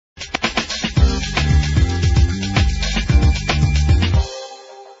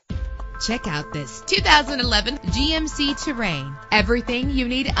Check out this 2011 GMC Terrain. Everything you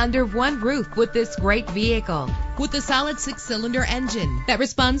need under one roof with this great vehicle. With a solid 6-cylinder engine that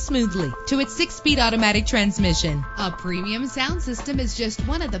responds smoothly to its 6-speed automatic transmission. A premium sound system is just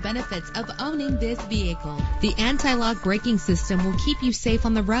one of the benefits of owning this vehicle. The anti-lock braking system will keep you safe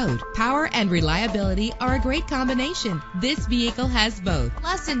on the road. Power and reliability are a great combination. This vehicle has both.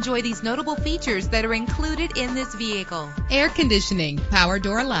 Plus, enjoy these notable features that are included in this vehicle: air conditioning, power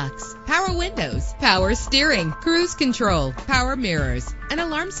door locks, power windows, power steering, cruise control, power mirrors, an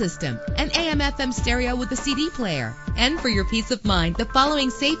alarm system, an AM/FM stereo with a CD player. And for your peace of mind, the following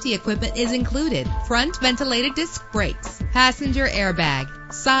safety equipment is included: front ventilated disc brakes, passenger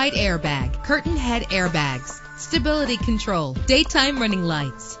airbag, side airbag, curtain head airbags, stability control, daytime running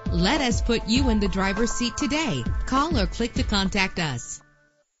lights. Let us put you in the driver's seat today. Call or click to contact us.